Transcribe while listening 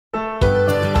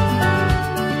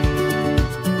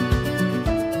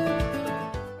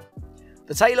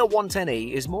The Taylor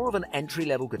 110E is more of an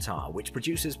entry-level guitar which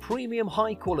produces premium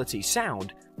high-quality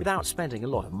sound without spending a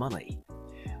lot of money.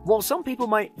 While some people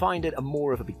might find it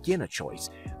more of a beginner choice,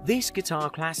 this guitar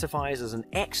classifies as an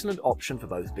excellent option for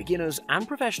both beginners and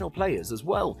professional players as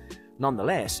well.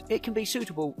 Nonetheless, it can be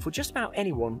suitable for just about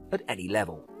anyone at any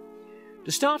level.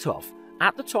 To start off,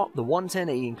 at the top the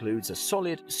 110E includes a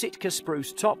solid Sitka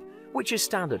spruce top, which is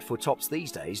standard for tops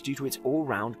these days due to its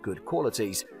all-round good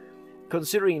qualities.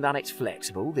 Considering that it's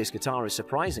flexible, this guitar is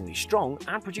surprisingly strong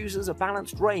and produces a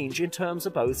balanced range in terms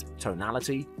of both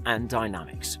tonality and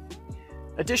dynamics.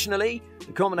 Additionally,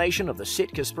 the combination of the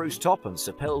Sitka spruce top and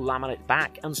Sapel laminate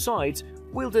back and sides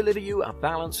will deliver you a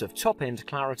balance of top-end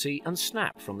clarity and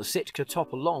snap from the Sitka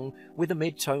top along with the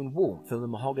mid-tone warmth of the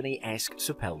mahogany-esque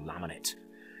Sapel laminate.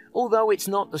 Although it's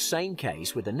not the same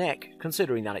case with the neck,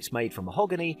 considering that it's made from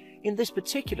mahogany, in this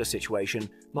particular situation,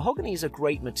 mahogany is a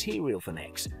great material for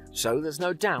necks, so there's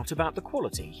no doubt about the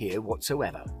quality here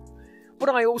whatsoever. What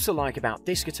I also like about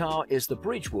this guitar is the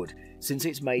bridge wood, since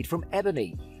it's made from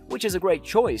ebony, which is a great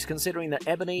choice considering that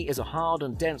ebony is a hard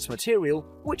and dense material,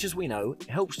 which as we know,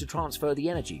 helps to transfer the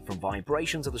energy from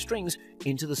vibrations of the strings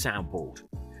into the soundboard.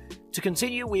 To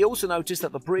continue, we also noticed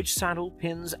that the bridge saddle,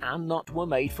 pins and nut were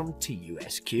made from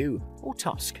TUSQ, or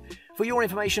Tusk. For your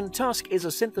information, Tusk is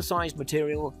a synthesized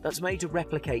material that's made to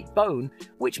replicate bone,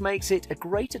 which makes it a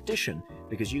great addition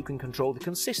because you can control the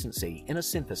consistency in a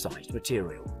synthesized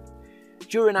material.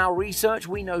 During our research,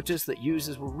 we noticed that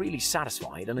users were really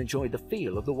satisfied and enjoyed the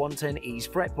feel of the 110E's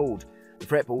fretboard. The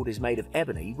fretboard is made of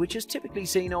ebony, which is typically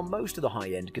seen on most of the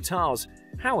high-end guitars.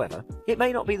 However, it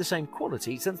may not be the same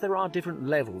quality since there are different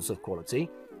levels of quality,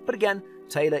 but again,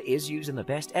 Taylor is using the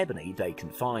best ebony they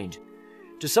can find.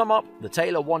 To sum up, the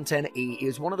Taylor 110E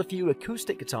is one of the few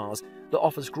acoustic guitars that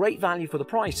offers great value for the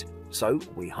price, so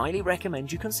we highly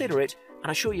recommend you consider it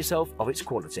and assure yourself of its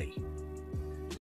quality.